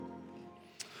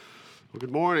Well,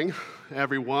 good morning,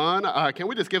 everyone. Can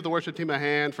we just give the worship team a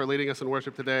hand for leading us in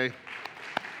worship today?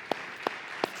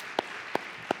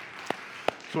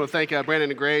 Just want to thank Brandon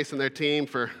and Grace and their team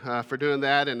for doing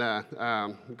that.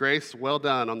 And Grace, well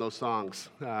done on those songs.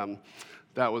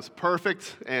 That was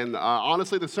perfect. And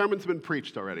honestly, the sermon's been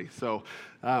preached already. So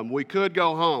we could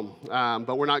go home,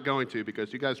 but we're not going to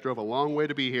because you guys drove a long way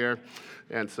to be here.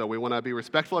 And so we want to be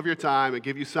respectful of your time and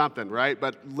give you something, right?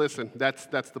 But listen, that's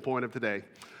the point of today.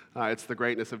 It's the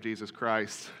greatness of Jesus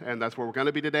Christ, and that's where we're going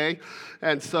to be today.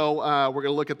 And so we're going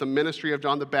to look at the ministry of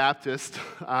John the Baptist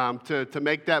to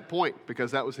make that point,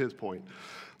 because that was his point.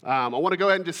 I want to go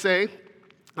ahead and just say,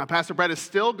 Pastor Brett is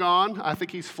still gone. I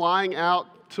think he's flying out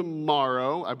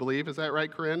tomorrow, I believe. Is that right,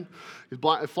 Corinne? He's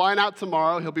flying out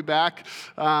tomorrow. He'll be back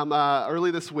early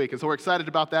this week, and so we're excited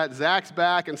about that. Zach's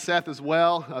back, and Seth as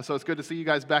well, so it's good to see you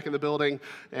guys back in the building,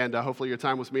 and hopefully your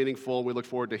time was meaningful. We look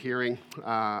forward to hearing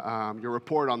your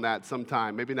report on that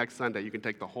sometime. Maybe next Sunday. You can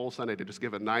take the whole Sunday to just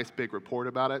give a nice big report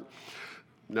about it.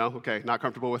 No? Okay, not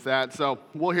comfortable with that. So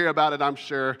we'll hear about it, I'm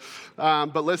sure.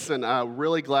 But listen,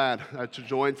 really glad to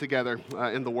join together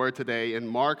in the Word today in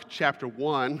Mark chapter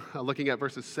 1, looking at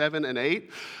verses 7 and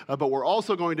 8. But we're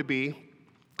also going to be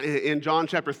in John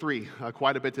chapter 3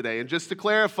 quite a bit today. And just to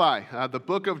clarify, the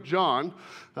book of John,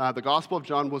 the Gospel of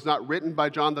John, was not written by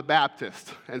John the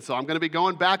Baptist. And so I'm going to be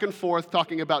going back and forth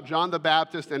talking about John the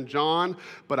Baptist and John,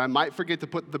 but I might forget to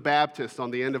put the Baptist on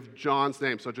the end of John's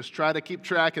name. So just try to keep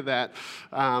track of that.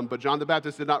 But John the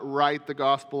Baptist did not write the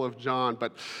Gospel of John.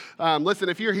 But listen,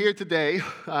 if you're here today,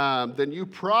 then you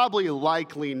probably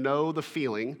likely know the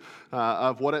feeling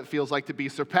of what it feels like to be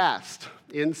surpassed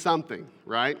in something,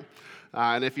 right?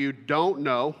 And if you don't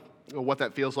know what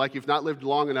that feels like, you've not lived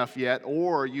long enough yet,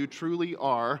 or you truly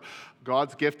are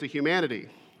God's gift to humanity.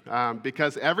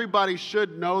 Because everybody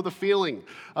should know the feeling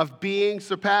of being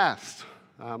surpassed.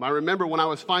 I remember when I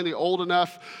was finally old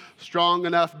enough, strong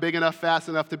enough, big enough, fast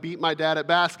enough to beat my dad at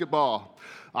basketball.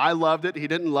 I loved it. He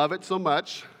didn't love it so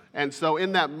much. And so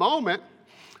in that moment,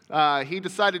 he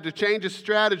decided to change his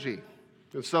strategy.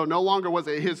 And so no longer was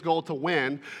it his goal to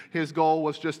win. His goal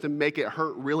was just to make it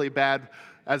hurt really bad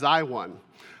as I won.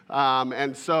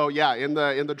 And so, yeah, in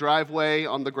the driveway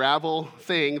on the gravel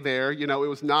thing there, it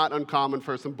was not uncommon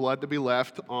for some blood to be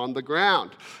left on the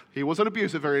ground. He wasn't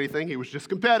abusive or anything. He was just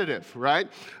competitive, right?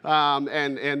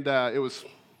 And it was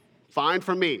fine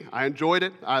for me. I enjoyed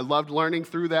it. I loved learning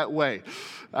through that way.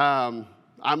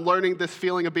 I'm learning this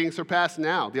feeling of being surpassed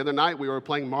now. The other night, we were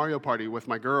playing Mario Party with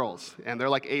my girls, and they're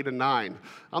like 8 and 9.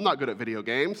 I'm not good at video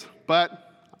games,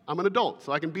 but I'm an adult,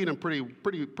 so I can beat them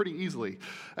pretty easily.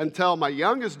 Until my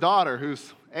youngest daughter,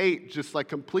 who's 8, just like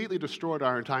completely destroyed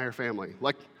our entire family.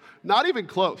 Like, not even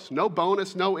close. No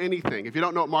bonus, no anything. If you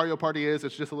don't know what Mario Party is,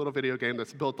 it's just a little video game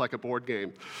that's built like a board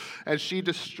game. And she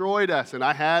destroyed us, and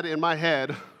I had in my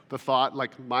head the thought,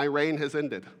 like, my reign has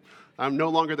ended. I'm no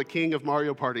longer the king of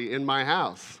Mario Party in my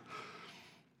house.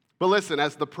 But listen,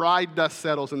 as the pride dust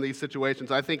settles in these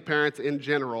situations, I think parents in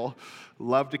general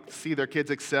love to see their kids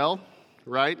excel,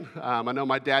 right? I know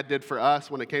my dad did for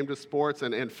us when it came to sports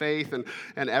and faith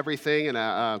and everything, and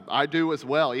I do as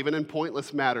well, even in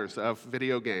pointless matters of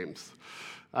video games.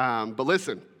 But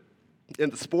listen, in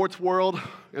the sports world,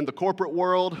 in the corporate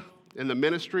world, in the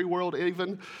ministry world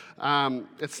even,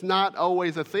 it's not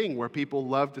always a thing where people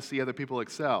love to see other people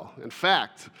excel. In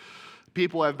fact,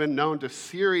 people have been known to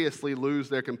seriously lose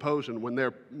their composure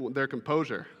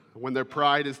when their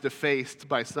pride is defaced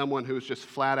by someone who's just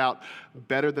flat out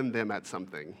better than them at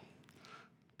something.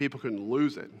 People can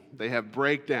lose it. They have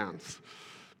breakdowns.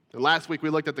 And last week we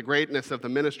looked at the greatness of the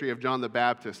ministry of John the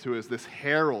Baptist, who is this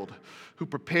herald who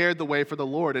prepared the way for the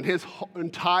Lord. And his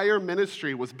entire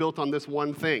ministry was built on this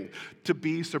one thing, to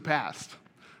be surpassed.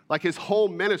 Like his whole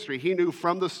ministry, he knew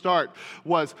from the start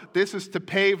was this is to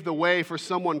pave the way for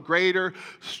someone greater,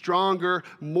 stronger,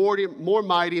 more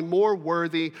mighty, more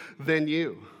worthy than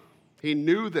you. He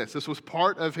knew this. This was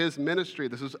part of his ministry.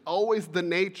 This was always the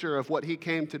nature of what he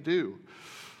came to do.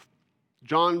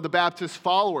 John the Baptist's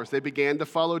followers, they began to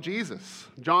follow Jesus.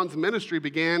 John's ministry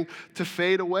began to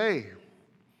fade away,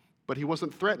 but he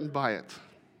wasn't threatened by it.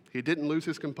 He didn't lose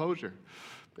his composure,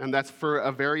 and that's for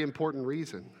a very important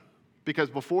reason.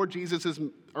 Because before Jesus'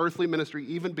 earthly ministry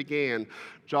even began,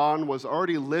 John was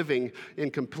already living in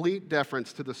complete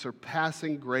deference to the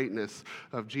surpassing greatness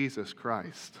of Jesus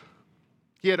Christ.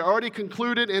 He had already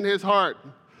concluded in his heart,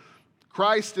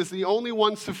 Christ is the only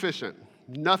one sufficient.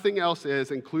 Nothing else is,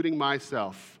 including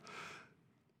myself.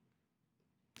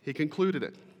 He concluded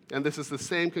it. And this is the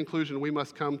same conclusion we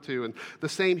must come to, and the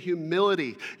same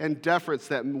humility and deference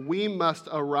that we must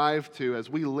arrive to as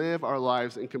we live our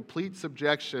lives in complete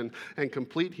subjection and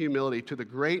complete humility to the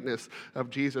greatness of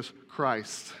Jesus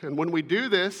Christ. And when we do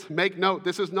this, make note,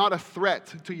 this is not a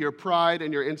threat to your pride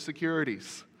and your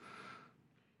insecurities.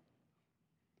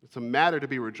 It's a matter to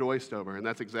be rejoiced over, and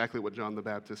that's exactly what John the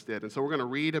Baptist did. And so we're going to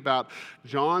read about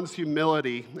John's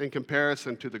humility in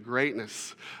comparison to the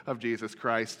greatness of Jesus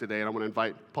Christ today. And I'm going to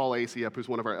invite Paul Acey up, who's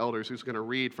one of our elders, who's going to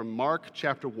read from Mark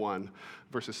chapter 1,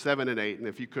 verses 7 and 8. And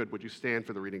if you could you stand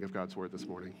for the reading of God's word this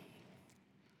morning?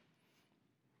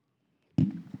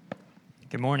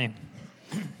 Good morning.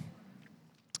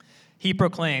 He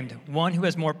proclaimed, "One who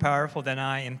is more powerful than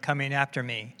I am coming after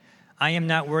me. I am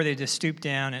not worthy to stoop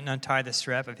down and untie the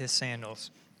strap of his sandals.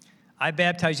 I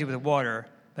baptize you with water,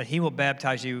 but he will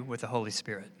baptize you with the Holy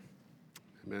Spirit."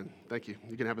 Amen. Thank you.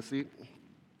 You can have a seat.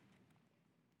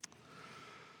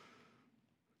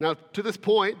 Now, to this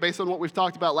point, based on what we've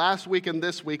talked about last week and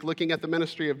this week, looking at the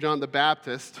ministry of John the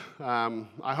Baptist,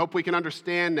 I hope we can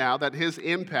understand now that his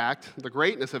impact, the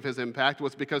greatness of his impact,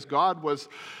 was because God was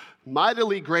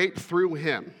mightily great through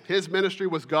him. His ministry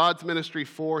was God's ministry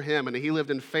for him, and he lived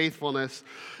in faithfulness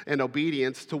and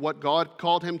obedience to what God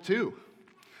called him to.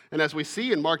 And as we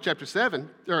see in Mark chapter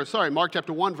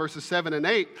 1, verses 7 and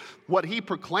 8, what he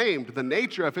proclaimed, the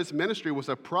nature of his ministry was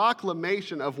a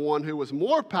proclamation of one who was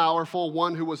more powerful,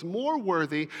 one who was more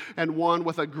worthy, and one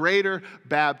with a greater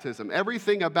baptism.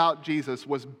 Everything about Jesus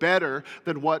was better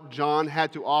than what John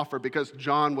had to offer because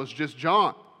John was just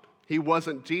John. He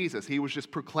wasn't Jesus. He was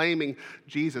just proclaiming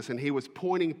Jesus, and he was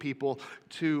pointing people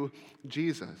to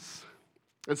Jesus.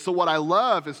 And so what I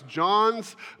love is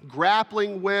John's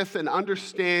grappling with and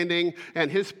understanding and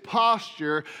his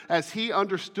posture as he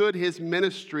understood his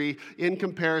ministry in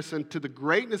comparison to the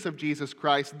greatness of Jesus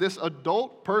Christ, this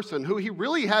adult person who he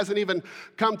really hasn't even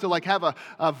come to have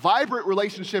a vibrant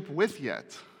relationship with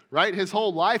yet, right? His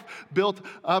whole life built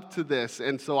up to this.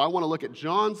 And so I want to look at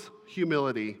John's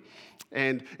humility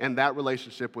and that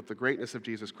relationship with the greatness of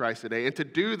Jesus Christ today. And to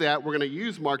do that, we're going to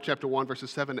use Mark chapter 1,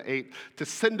 verses 7 to 8 to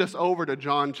send us over to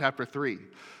John chapter 3.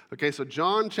 Okay, so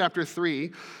John chapter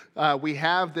 3, we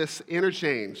have this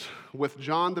interchange with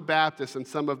John the Baptist and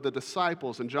some of the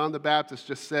disciples. And John the Baptist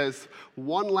just says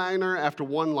one-liner after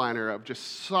one-liner of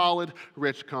just solid,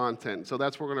 rich content. So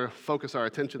that's where we're going to focus our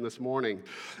attention this morning.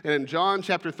 And in John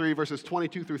chapter 3, verses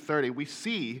 22 through 30, we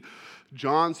see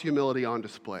John's humility on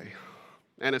display.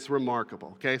 And it's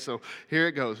remarkable. Okay, so here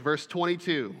it goes. Verse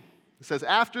 22. It says,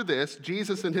 "After this,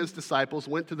 Jesus and his disciples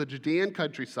went to the Judean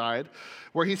countryside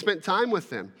where he spent time with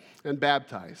them and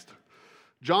baptized.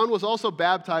 John was also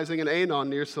baptizing in Aenon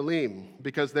near Salim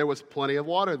because there was plenty of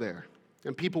water there.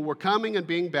 And people were coming and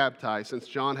being baptized since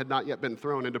John had not yet been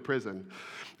thrown into prison."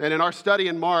 And in our study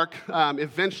in Mark,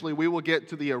 eventually we will get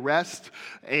to the arrest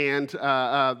and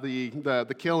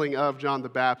the killing of John the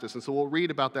Baptist. And so we'll read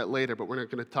about that later, but we're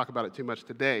not going to talk about it too much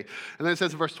today. And then it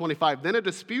says in verse 25, "Then a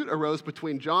dispute arose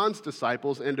between John's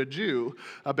disciples and a Jew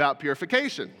about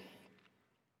purification."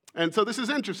 And so this is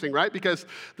interesting, right? Because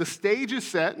the stage is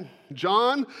set.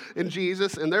 John and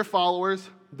Jesus and their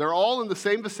followers, they're all in the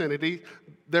same vicinity.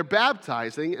 They're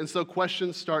baptizing, and so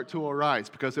questions start to arise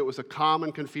because it was a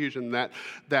common confusion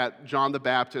that John the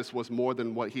Baptist was more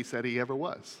than what he said he ever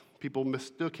was. People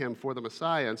mistook him for the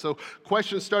Messiah. And so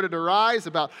questions started to arise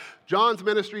about John's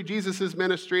ministry, Jesus'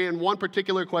 ministry, and one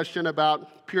particular question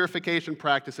about purification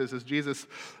practices, as Jesus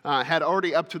had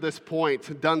already up to this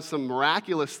point done some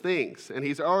miraculous things, and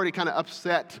he's already kind of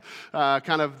upset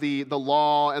the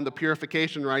law and the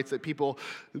purification rites that people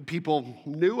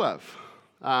knew of.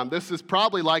 This is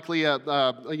probably likely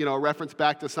a reference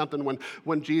back to something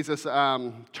when Jesus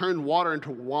turned water into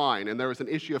wine, and there was an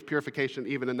issue of purification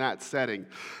even in that setting.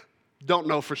 Don't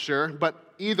know for sure,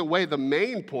 but either way, the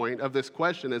main point of this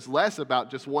question is less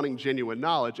about just wanting genuine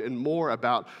knowledge and more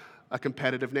about a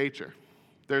competitive nature.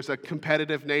 There's a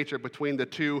competitive nature between the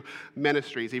two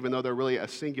ministries, even though they're really a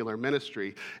singular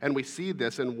ministry. And we see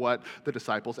this in what the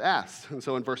disciples asked. And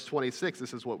so in verse 26,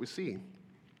 this is what we see.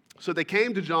 "So they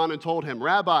came to John and told him,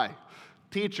 'Rabbi,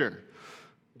 teacher,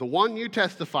 the one you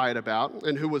testified about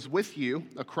and who was with you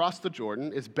across the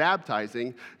Jordan is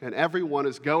baptizing, and everyone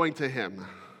is going to him.'"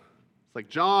 It's like,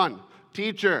 "John,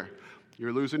 teacher,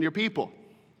 you're losing your people.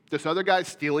 This other guy's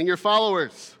stealing your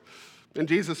followers." And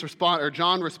John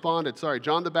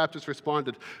the Baptist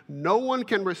responded, "No one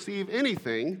can receive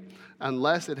anything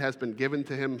unless it has been given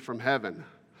to him from heaven."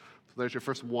 So there's your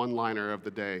first one-liner of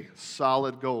the day,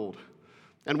 solid gold.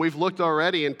 And we've looked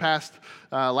already in past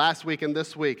last week and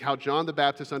this week how John the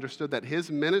Baptist understood that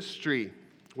his ministry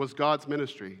was God's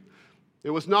ministry. It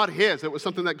was not his. It was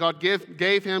something that God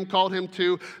gave him, called him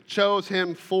to, chose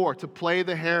him for, to play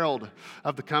the herald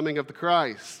of the coming of the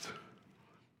Christ.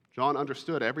 John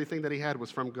understood everything that he had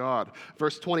was from God.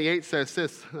 Verse 28 says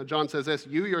this, John says this,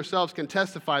 "You yourselves can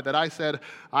testify that I said,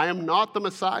 I am not the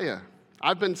Messiah.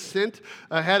 I've been sent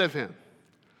ahead of him."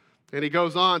 And he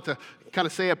goes on to kind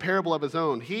of say a parable of his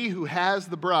own. "He who has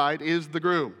the bride is the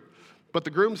groom. But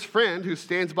the groom's friend who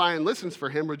stands by and listens for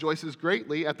him rejoices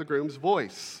greatly at the groom's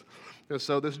voice. And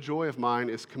so this joy of mine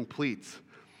is complete."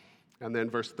 And then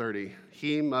verse 30,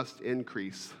 "He must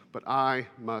increase, but I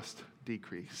must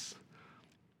decrease."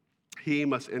 He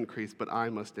must increase, but I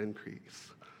must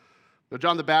increase. Now,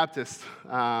 John the Baptist,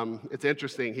 it's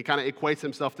interesting. He kind of equates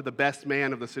himself to the best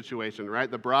man of the situation,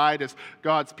 right? The bride is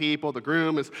God's people. The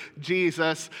groom is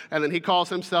Jesus. And then he calls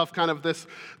himself kind of this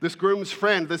groom's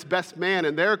friend, this best man.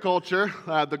 In their culture,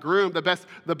 the groom,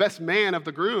 the best man of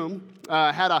the groom,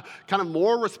 had a kind of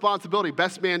more responsibility,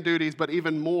 best man duties, but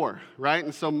even more, right?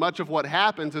 And so much of what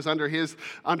happens is under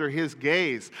his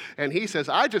gaze. And he says,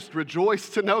 "I just rejoice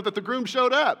to know that the groom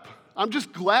showed up. I'm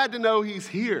just glad to know he's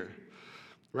here."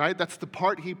 Right? That's the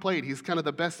part he played. He's kind of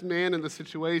the best man in the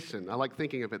situation. I like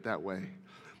thinking of it that way.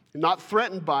 Not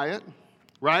threatened by it,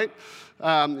 right?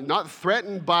 Not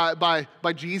threatened by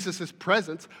Jesus'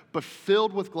 presence, but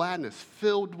filled with gladness,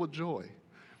 filled with joy.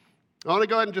 I want to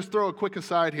go ahead and just throw a quick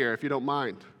aside here, if you don't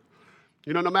mind.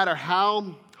 You know, no matter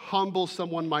how humble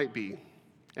someone might be,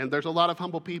 and there's a lot of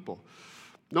humble people,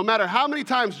 no matter how many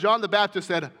times John the Baptist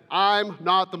said, "I'm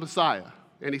not the Messiah,"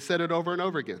 and he said it over and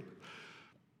over again,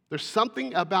 there's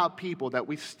something about people that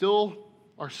we still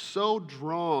are so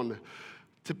drawn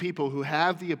to, people who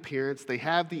have the appearance, they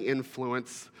have the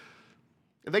influence.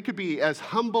 They could be as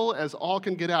humble as all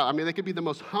can get out. I mean, they could be the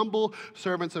most humble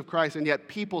servants of Christ, and yet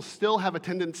people still have a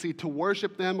tendency to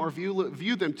worship them or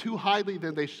view them too highly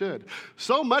than they should.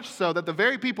 So much so that the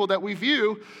very people that we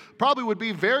view probably would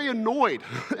be very annoyed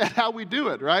at how we do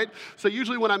it, right? So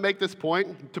usually when I make this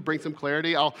point, to bring some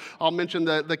clarity, I'll mention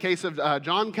the case of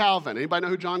John Calvin. Anybody know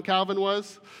who John Calvin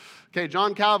was? Okay,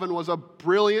 John Calvin was a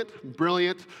brilliant,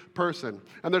 brilliant person.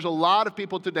 And there's a lot of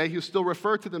people today who still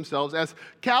refer to themselves as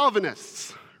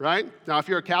Calvinists, right? Now, if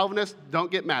you're a Calvinist, don't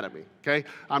get mad at me, okay?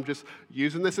 I'm just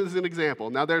using this as an example.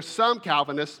 Now, there's some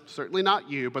Calvinists, certainly not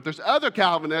you, but there's other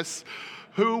Calvinists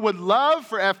who would love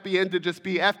for FBN to just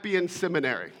be FBN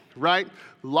seminary, right?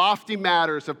 Lofty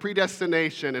matters of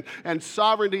predestination and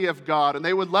sovereignty of God. And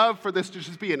they would love for this to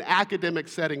just be an academic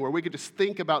setting where we could just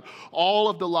think about all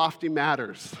of the lofty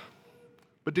matters.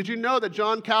 But did you know that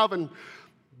John Calvin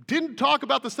didn't talk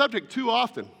about the subject too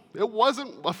often? It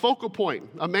wasn't a focal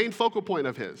point, a main focal point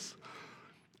of his.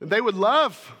 And they would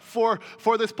love for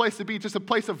this place to be just a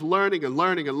place of learning and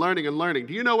learning and learning and learning.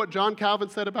 Do you know what John Calvin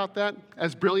said about that,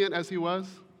 as brilliant as he was?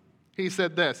 He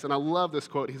said this, and I love this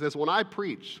quote. He says, "When I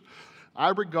preach, I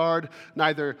regard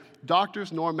neither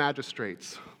doctors nor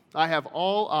magistrates. I have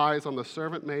all eyes on the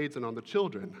servant maids and on the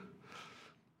children.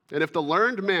 And if the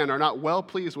learned men are not well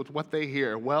pleased with what they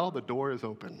hear, well, the door is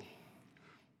open."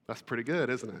 That's pretty good,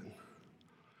 isn't it?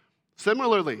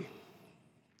 Similarly,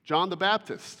 John the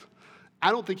Baptist.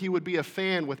 I don't think he would be a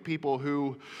fan with people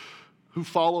who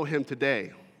follow him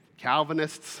today.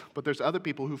 Calvinists, but there's other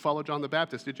people who follow John the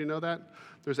Baptist. Did you know that?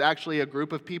 There's actually a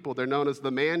group of people. They're known as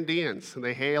the Mandeans, and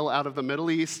they hail out of the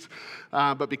Middle East.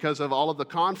 But because of all of the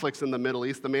conflicts in the Middle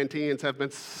East, the Mandeans have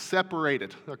been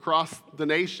separated across the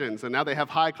nations, and now they have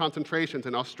high concentrations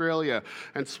in Australia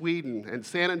and Sweden and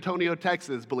San Antonio,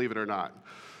 Texas, believe it or not.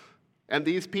 And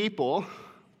these people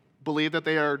believe that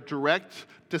they are direct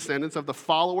descendants of the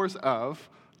followers of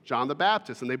John the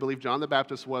Baptist, and they believe John the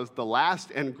Baptist was the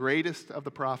last and greatest of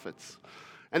the prophets.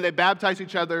 And they baptize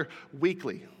each other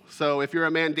weekly. So if you're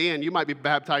a Mandean, you might be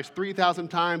baptized 3,000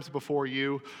 times before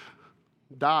you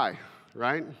die,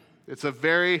 right? It's a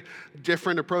very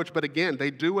different approach, but again, they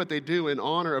do what they do in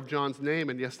honor of John's name,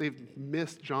 and yes, they've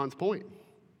missed John's point.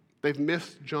 They've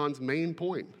missed John's main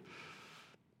point,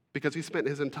 because he spent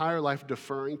his entire life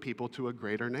deferring people to a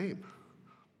greater name.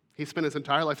 He spent his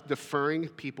entire life deferring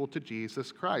people to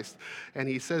Jesus Christ. And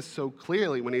he says so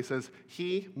clearly when he says,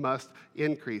 "He must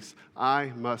increase,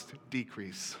 I must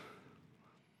decrease."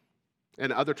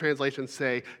 And other translations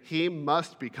say, "He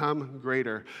must become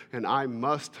greater, and I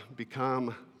must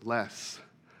become less."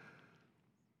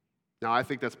 Now, I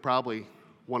think that's probably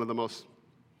one of the most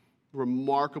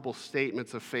remarkable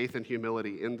statements of faith and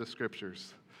humility in the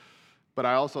Scriptures. But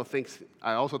I also think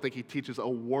he teaches a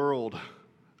world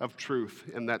of truth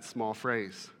in that small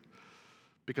phrase,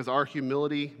 because our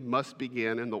humility must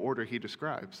begin in the order he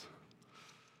describes.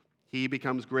 He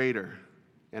becomes greater,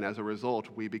 and as a result,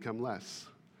 we become less.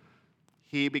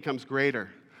 He becomes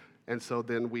greater, And so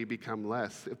then we become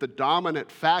less. If the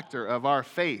dominant factor of our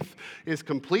faith is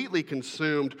completely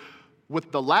consumed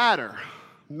with the latter,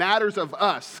 matters of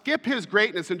us, skip his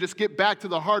greatness and just get back to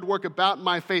the hard work about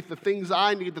my faith, the things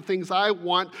I need, the things I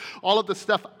want, all of the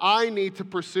stuff I need to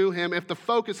pursue him. If the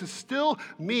focus is still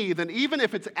me, then even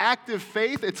if it's active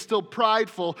faith, it's still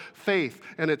prideful faith,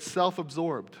 and it's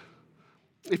self-absorbed.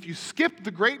 If you skip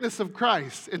the greatness of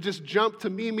Christ and just jump to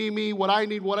me, what I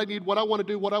need, what I want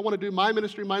to do, my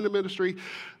ministry,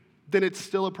 then it's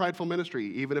still a prideful ministry,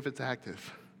 even if it's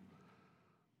active.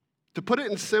 To put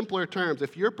it in simpler terms,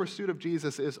 if your pursuit of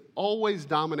Jesus is always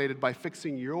dominated by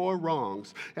fixing your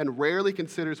wrongs and rarely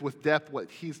considers with depth what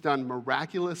he's done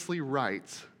miraculously right,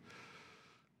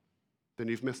 then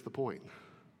you've missed the point.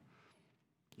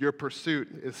 Your pursuit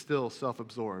is still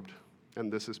self-absorbed,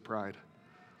 and this is pride.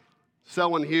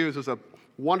 Selwyn Hughes was a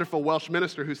wonderful Welsh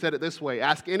minister who said it this way: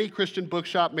 ask any Christian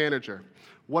bookshop manager,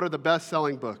 what are the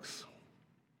best-selling books?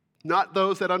 Not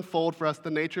those that unfold for us the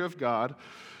nature of God,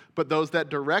 but those that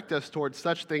direct us towards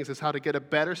such things as how to get a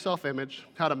better self-image,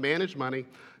 how to manage money,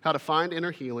 how to find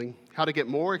inner healing, how to get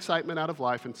more excitement out of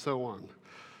life, and so on.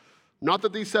 Not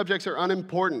that these subjects are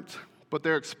unimportant, but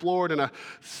they're explored in a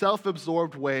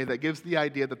self-absorbed way that gives the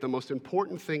idea that the most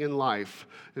important thing in life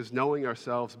is knowing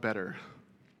ourselves better.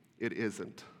 It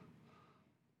isn't.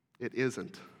 It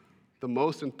isn't. The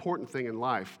most important thing in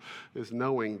life is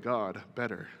knowing God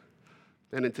better.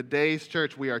 And in today's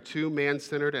church, we are too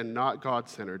man-centered and not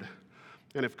God-centered.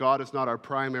 And if God is not our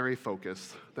primary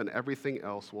focus, then everything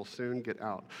else will soon get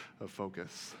out of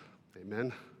focus.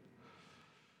 Amen?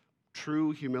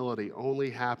 True humility only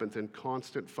happens in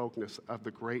constant focus of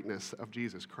the greatness of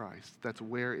Jesus Christ. That's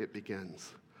where it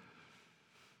begins.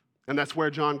 And that's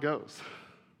where John goes.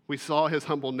 We saw his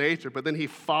humble nature, but then he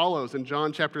follows in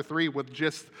John chapter 3 with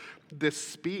just this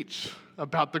speech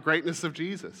about the greatness of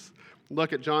Jesus.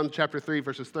 Look at John chapter 3,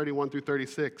 verses 31 through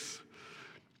 36.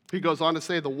 He goes on to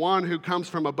say, the one who comes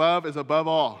from above is above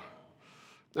all,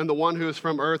 and the one who is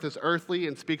from earth is earthly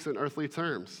and speaks in earthly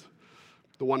terms.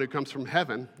 The one who comes from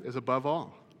heaven is above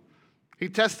all. He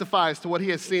testifies to what he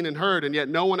has seen and heard, and yet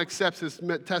no one accepts his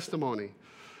testimony.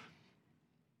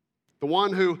 The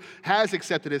one who has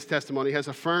accepted his testimony has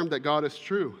affirmed that God is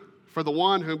true. For the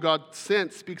one whom God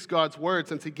sent speaks God's word,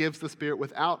 since he gives the Spirit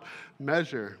without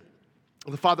measure.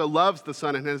 The Father loves the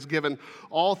Son and has given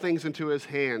all things into his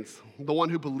hands. The one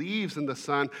who believes in the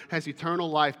Son has eternal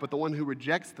life, but the one who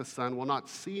rejects the Son will not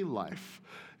see life.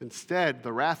 Instead,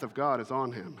 the wrath of God is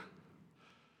on him.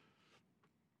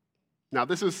 Now,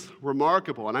 this is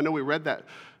remarkable, and I know we read that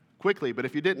quickly, but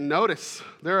if you didn't notice,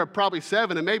 there are probably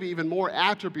 7 and maybe even more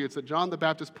attributes that John the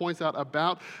Baptist points out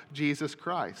about Jesus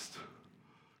Christ.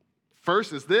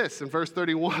 First is this, in verse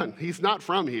 31, he's not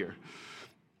from here.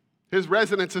 His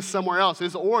residence is somewhere else.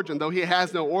 His origin, though he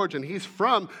has no origin, he's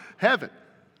from heaven,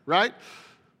 right?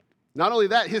 Not only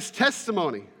that, his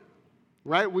testimony,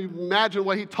 right? We imagine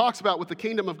what he talks about with the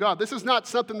kingdom of God. This is not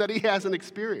something that he hasn't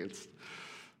experienced.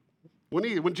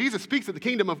 When Jesus speaks of the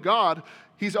kingdom of God,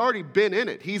 he's already been in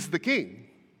it. He's the king,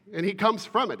 and he comes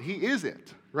from it. He is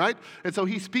it, right? And so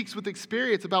he speaks with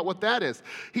experience about what that is.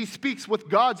 He speaks with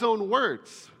God's own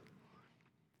words.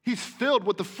 He's filled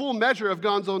with the full measure of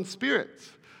God's own Spirit.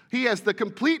 He has the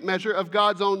complete measure of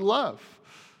God's own love.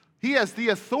 He has the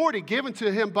authority given to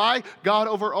him by God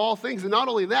over all things. And not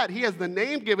only that, he has the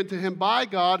name given to him by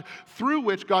God through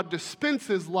which God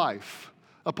dispenses life.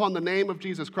 Upon the name of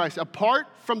Jesus Christ. Apart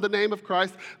from the name of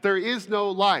Christ, there is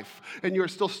no life, and you're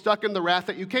still stuck in the wrath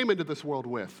that you came into this world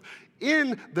with.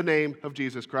 In the name of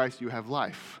Jesus Christ, you have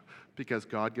life, because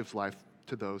God gives life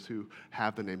to those who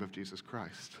have the name of Jesus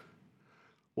Christ.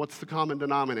 What's the common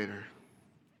denominator?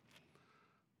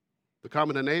 The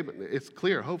common denominator, it's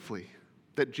clear, hopefully,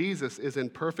 that Jesus is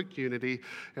in perfect unity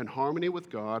and harmony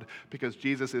with God, because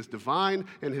Jesus is divine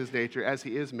in his nature as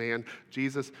he is man.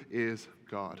 Jesus is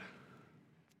God.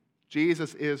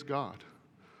 Jesus is God.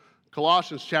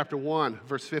 Colossians chapter 1,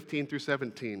 verse 15 through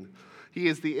 17. He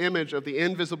is the image of the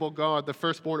invisible God, the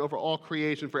firstborn over all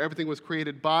creation, for everything was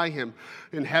created by him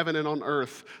in heaven and on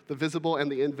earth, the visible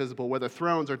and the invisible, whether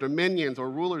thrones or dominions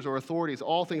or rulers or authorities,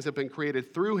 all things have been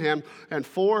created through him and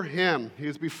for him. He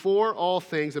is before all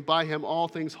things, and by him all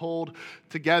things hold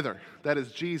together. That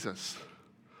is Jesus.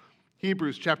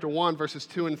 Hebrews chapter 1, verses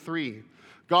 2 and 3.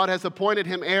 God has appointed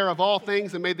him heir of all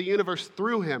things and made the universe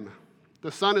through him.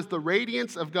 The Son is the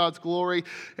radiance of God's glory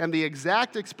and the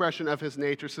exact expression of his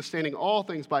nature, sustaining all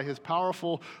things by his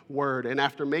powerful word. And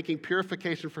after making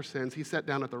purification for sins, he sat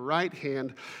down at the right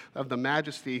hand of the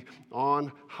Majesty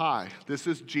on high. This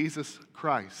is Jesus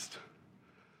Christ.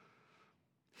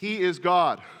 He is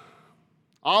God.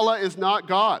 Allah is not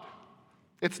God.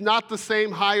 It's not the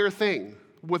same higher thing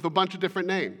with a bunch of different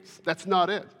names. That's not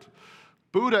it.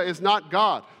 Buddha is not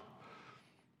God.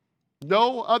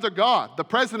 No other God. The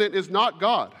president is not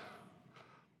God.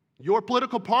 Your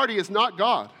political party is not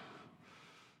God.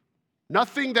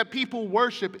 Nothing that people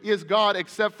worship is God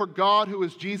except for God, who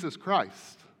is Jesus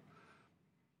Christ.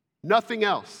 Nothing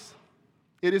else.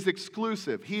 It is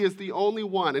exclusive. He is the only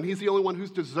one, and he's the only one who's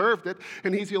deserved it,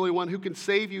 and he's the only one who can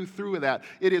save you through that.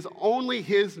 It is only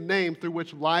his name through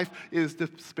which life is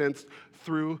dispensed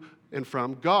through and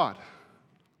from God.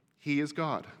 He is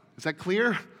God. Is that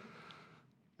clear?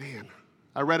 Man,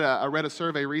 I read a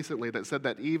survey recently that said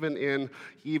that even in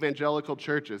evangelical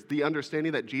churches, the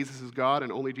understanding that Jesus is God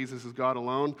and only Jesus is God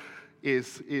alone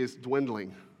is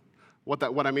dwindling.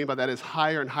 What I mean by that is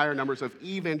higher and higher numbers of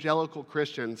evangelical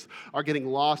Christians are getting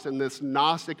lost in this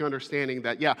Gnostic understanding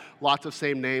that, lots of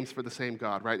same names for the same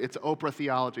God, right? It's Oprah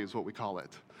theology is what we call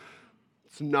it.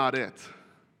 It's not it.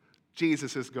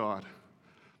 Jesus is God.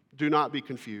 Do not be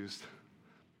confused.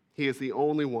 He is the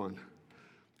only one.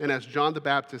 And as John the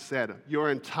Baptist said, your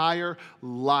entire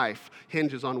life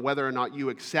hinges on whether or not you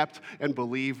accept and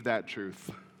believe that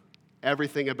truth.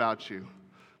 Everything about you.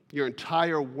 Your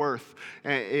entire worth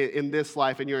in this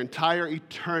life and your entire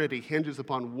eternity hinges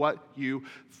upon what you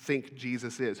think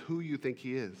Jesus is, who you think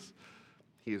he is.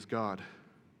 He is God.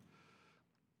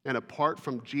 And apart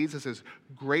from Jesus'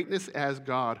 greatness as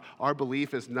God, our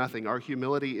belief is nothing. Our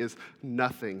humility is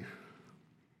nothing.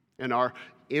 And our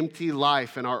empty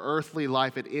life and our earthly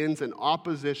life, it ends in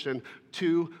opposition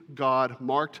to God,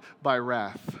 marked by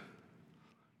wrath.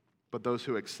 But those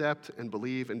who accept and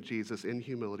believe in Jesus in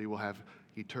humility will have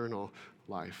eternal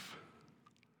life.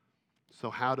 So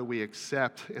how do we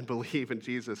accept and believe in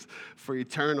Jesus for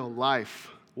eternal life?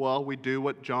 Well, we do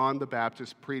what John the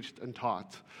Baptist preached and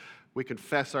taught. We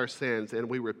confess our sins and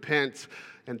we repent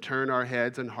and turn our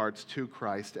heads and hearts to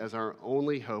Christ as our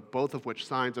only hope, both of which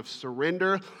signs of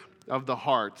surrender of the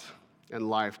heart and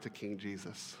life to King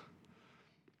Jesus.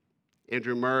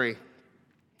 Andrew Murray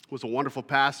was a wonderful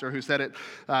pastor who said it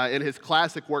in his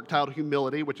classic work titled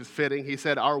Humility, which is fitting. He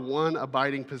said, our one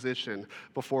abiding position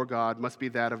before God must be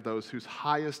that of those whose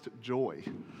highest joy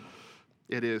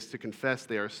it is to confess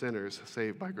they are sinners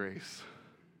saved by grace.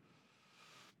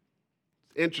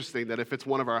 It's interesting that if it's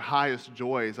one of our highest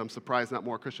joys, I'm surprised not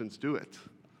more Christians do it.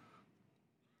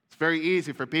 It's very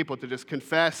easy for people to just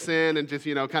confess sin and just,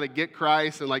 kind of get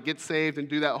Christ and get saved and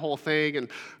do that whole thing and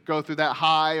go through that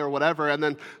high or whatever. And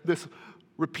then this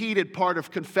repeated part of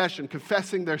confession,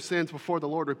 confessing their sins before the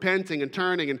Lord, repenting and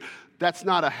turning, and that's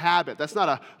not a habit. That's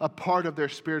not a part of their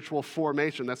spiritual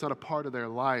formation. That's not a part of their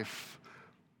life.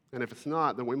 And if it's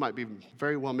not, then we might be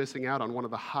very well missing out on one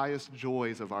of the highest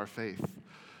joys of our faith.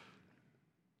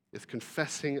 Is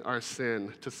confessing our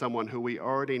sin to someone who we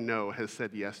already know has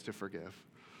said yes to forgive.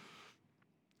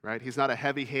 Right? He's not a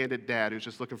heavy-handed dad who's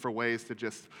just looking for ways to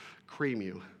just cream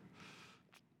you.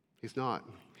 He's not.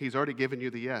 He's already given you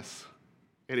the yes.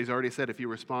 And he's already said, if you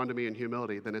respond to me in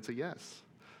humility, then it's a yes.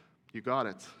 You got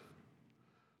it.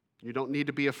 You don't need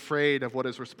to be afraid of what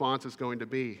his response is going to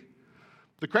be.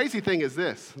 The crazy thing is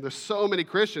this. There's so many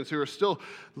Christians who are still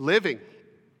living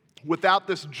without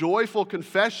this joyful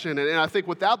confession. And I think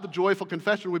without the joyful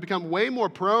confession, we become way more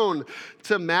prone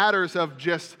to matters of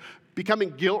just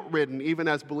becoming guilt-ridden even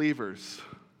as believers.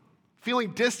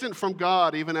 Feeling distant from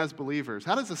God even as believers.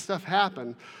 How does this stuff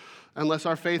happen unless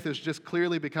our faith has just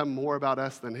clearly become more about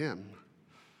us than him?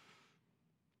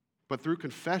 But through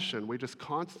confession, we just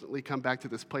constantly come back to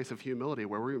this place of humility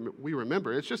where we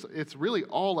remember it's really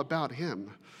all about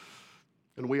him.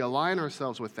 And we align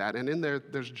ourselves with that. And in there,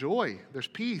 there's joy, there's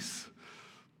peace,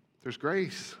 there's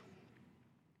grace.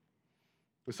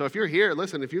 And so if you're here,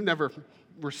 listen, if you've never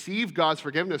received God's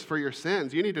forgiveness for your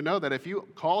sins, you need to know that if you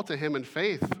call to him in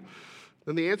faith,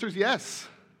 then the answer is yes.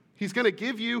 He's going to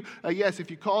give you a yes if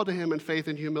you call to him in faith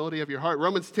and humility of your heart.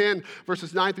 Romans 10,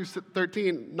 verses 9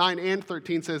 and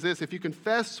 13 says this, if you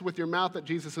confess with your mouth that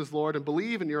Jesus is Lord and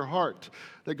believe in your heart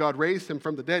that God raised him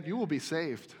from the dead, you will be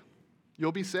saved.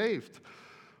 You'll be saved.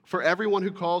 For everyone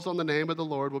who calls on the name of the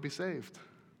Lord will be saved.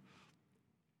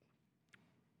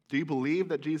 Do you believe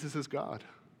that Jesus is God?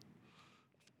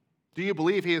 Do you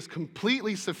believe he is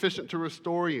completely sufficient to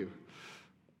restore you?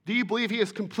 Do you believe he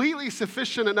is completely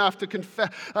sufficient enough to confess?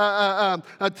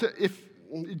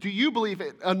 Do you believe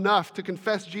it enough to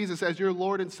confess Jesus as your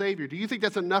Lord and Savior? Do you think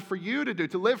that's enough for you to do,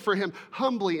 to live for him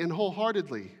humbly and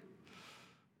wholeheartedly?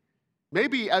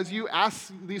 Maybe as you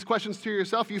ask these questions to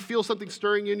yourself, you feel something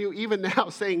stirring in you even now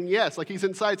saying yes, like he's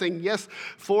inside saying yes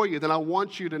for you. Then I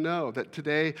want you to know that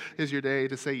today is your day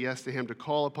to say yes to him, to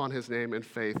call upon his name in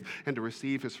faith, and to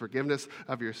receive his forgiveness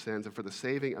of your sins and for the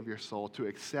saving of your soul, to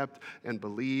accept and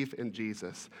believe in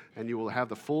Jesus. And you will have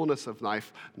the fullness of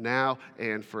life now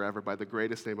and forever by the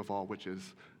greatest name of all, which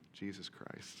is Jesus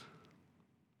Christ.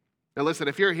 Now listen,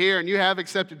 if you're here and you have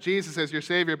accepted Jesus as your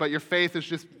Savior, but your faith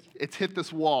is it's hit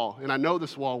this wall, and I know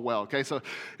this wall well, okay? So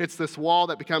it's this wall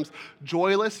that becomes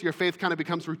joyless. Your faith kind of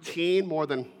becomes routine more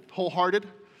than wholehearted,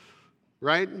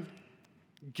 right?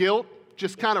 Guilt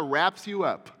just kind of wraps you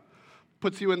up,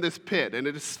 puts you in this pit, and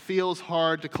it just feels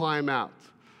hard to climb out.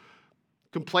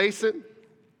 Complacent,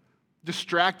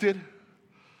 distracted,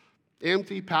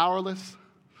 empty, powerless.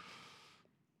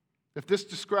 If this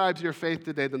describes your faith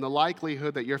today, then the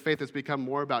likelihood that your faith has become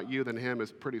more about you than him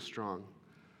is pretty strong.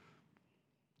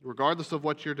 Regardless of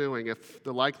what you're doing, if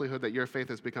the likelihood that your faith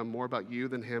has become more about you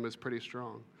than him is pretty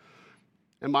strong.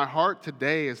 And my heart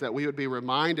today is that we would be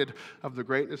reminded of the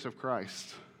greatness of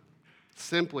Christ.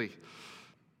 Simply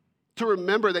to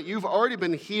remember that you've already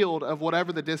been healed of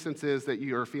whatever the distance is that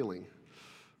you are feeling.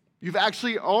 You've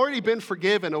actually already been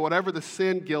forgiven of whatever the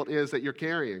sin guilt is that you're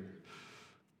carrying.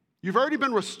 You've already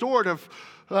been restored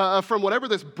from whatever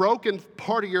this broken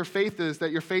part of your faith is that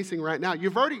you're facing right now.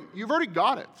 You've already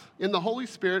got it in the Holy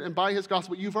Spirit and by his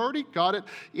gospel. You've already got it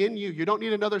in you. You don't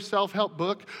need another self-help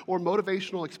book or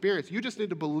motivational experience. You just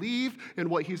need to believe in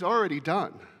what he's already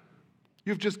done.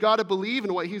 You've just got to believe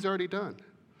in what he's already done.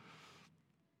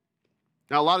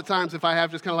 Now, a lot of times if I have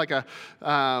just kind of like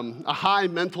a high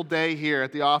mental day here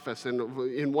at the office, and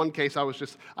in one case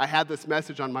I had this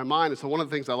message on my mind, and so one of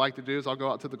the things I like to do is I'll go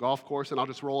out to the golf course and I'll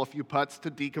just roll a few putts to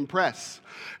decompress.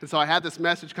 And so I had this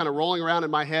message kind of rolling around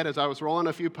in my head as I was rolling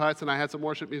a few putts, and I had some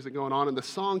worship music going on, and the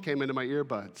song came into my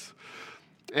earbuds.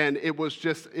 And it was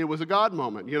a God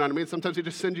moment, you know what I mean? Sometimes he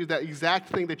just sends you that exact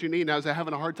thing that you need, and I was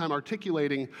having a hard time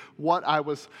articulating what I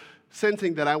was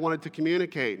sensing that I wanted to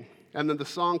communicate. And then the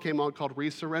song came on called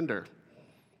Resurrender.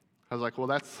 I was like, well,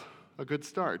 that's a good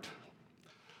start.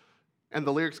 And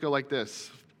the lyrics go like this: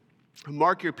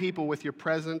 mark your people with your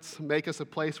presence, make us a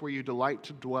place where you delight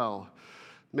to dwell.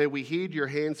 May we heed your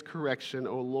hand's correction,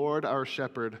 O Lord, our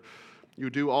shepherd. You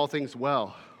do all things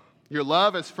well. Your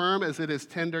love is firm as it is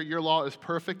tender, your law is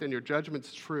perfect, and your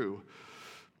judgment's true.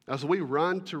 As we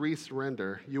run to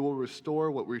resurrender, you will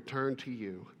restore what we return to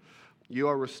you. You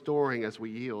are restoring as we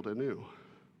yield anew.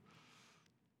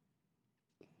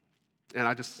 And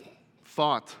I just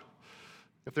thought,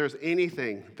 if there's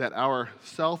anything that our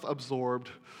self-absorbed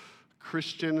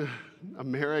Christian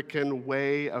American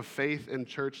way of faith and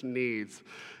church needs,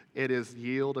 it is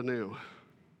yield anew.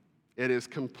 It is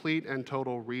complete and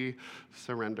total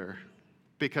re-surrender.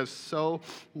 Because so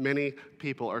many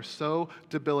people are so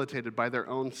debilitated by their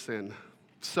own sin,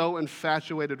 so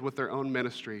infatuated with their own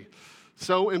ministry,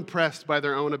 so impressed by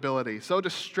their own ability, so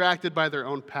distracted by their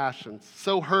own passions,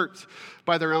 so hurt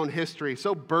by their own history,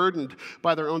 so burdened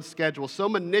by their own schedule, so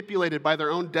manipulated by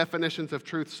their own definitions of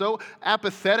truth, so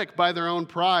apathetic by their own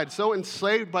pride, so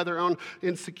enslaved by their own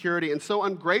insecurity, and so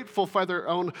ungrateful by their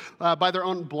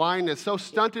own blindness, so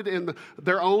stunted in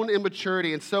their own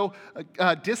immaturity, and so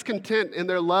discontent in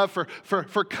their love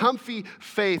for comfy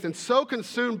faith, and so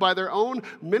consumed by their own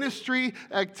ministry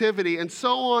activity, and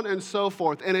so on and so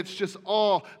forth. And it's just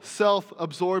all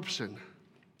self-absorption.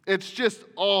 It's just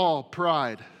all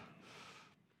pride.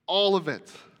 All of it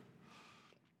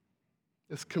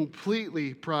is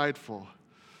completely prideful,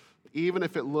 even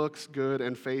if it looks good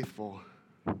and faithful.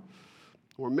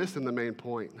 We're missing the main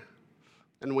point,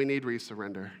 and we need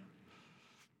resurrender.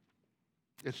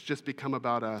 It's just become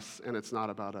about us, and it's not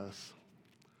about us.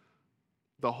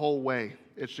 The whole way,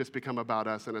 it's just become about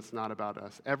us, and it's not about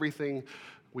us. Everything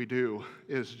we do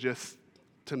is just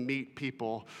to meet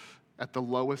people at the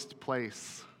lowest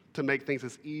place, to make things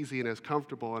as easy and as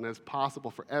comfortable and as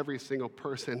possible for every single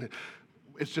person.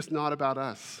 It's just not about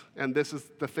us. And this is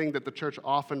the thing that the church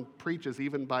often preaches,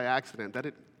 even by accident, that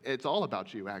it's all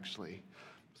about you, actually.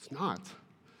 It's not.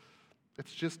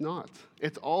 It's just not.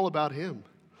 It's all about him.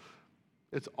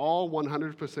 It's all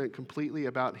 100% completely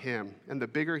about him. And the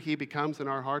bigger he becomes in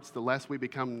our hearts, the less we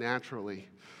become naturally.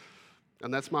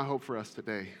 And that's my hope for us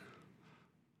today.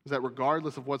 Is that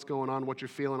regardless of what's going on, what you're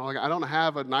feeling, I don't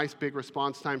have a nice big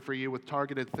response time for you with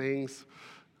targeted things.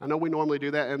 I know we normally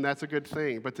do that, and that's a good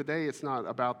thing. But today, it's not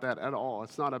about that at all.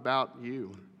 It's not about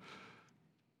you.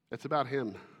 It's about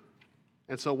him.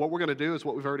 And so what we're going to do is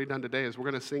what we've already done today is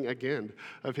we're going to sing again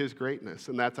of his greatness,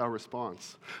 and that's our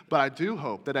response. But I do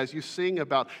hope that as you sing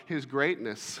about his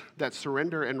greatness, that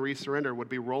surrender and resurrender would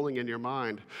be rolling in your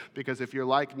mind. Because if you're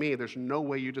like me, there's no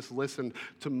way you just listened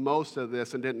to most of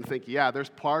this and didn't think, yeah, there's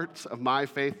parts of my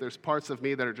faith, there's parts of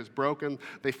me that are just broken,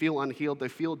 they feel unhealed, they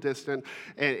feel distant,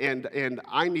 and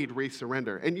I need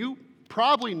resurrender. And you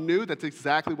probably knew that's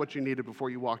exactly what you needed before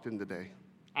you walked in today.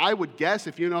 I would guess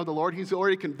if you know the Lord, he's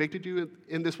already convicted you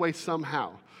in this way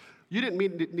somehow. You didn't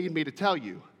need me to tell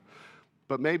you,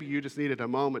 but maybe you just needed a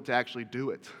moment to actually do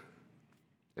it.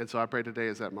 And so I pray today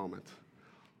is that moment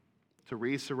to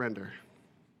resurrender,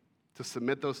 to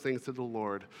submit those things to the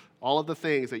Lord. All of the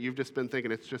things that you've just been thinking,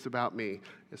 it's just about me.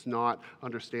 It's not.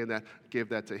 Understand that. Give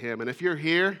that to him. And if you're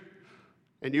here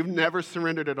and you've never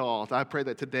surrendered at all, I pray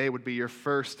that today would be your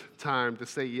first time to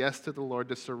say yes to the Lord,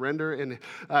 to surrender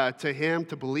to him,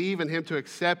 to believe in him, to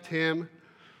accept him.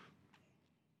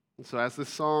 And so as this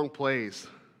song plays,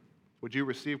 would you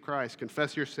receive Christ,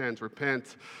 confess your sins,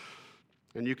 repent,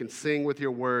 and you can sing with your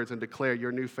words and declare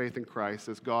your new faith in Christ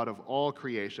as God of all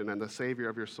creation and the Savior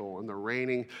of your soul and the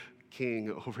reigning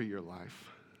King over your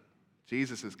life.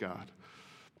 Jesus is God.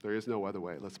 There is no other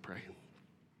way. Let's pray.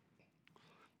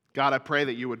 God, I pray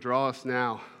that you would draw us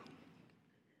now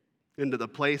into the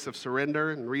place of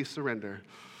surrender and resurrender.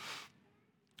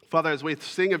 Father, as we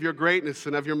sing of your greatness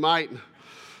and of your might,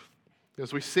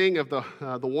 as we sing of the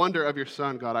wonder of your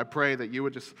Son, God, I pray that you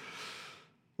would just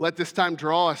let this time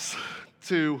draw us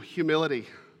to humility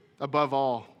above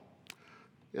all.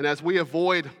 And as we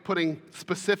avoid putting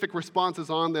specific responses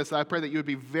on this, I pray that you would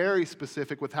be very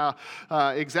specific with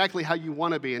exactly how you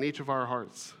want to be in each of our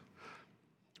hearts.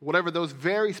 Whatever those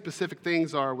very specific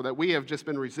things are that we have just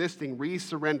been resisting,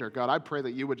 resurrender. God, I pray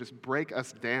that you would just break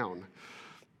us down.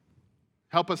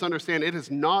 Help us understand it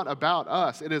is not about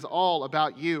us. It is all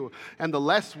about you. And the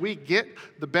less we get,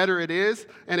 the better it is.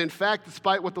 And in fact,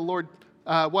 despite what the Lord,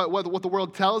 what the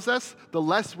world tells us, the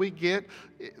less we get,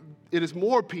 it is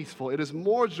more peaceful. It is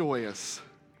more joyous,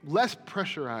 less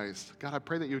pressurized. God, I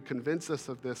pray that you would convince us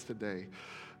of this today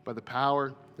by the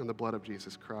power and the blood of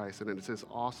Jesus Christ. And it's his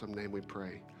awesome name we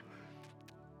pray.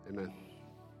 Amen.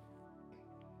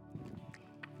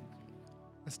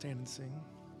 Let's stand and sing.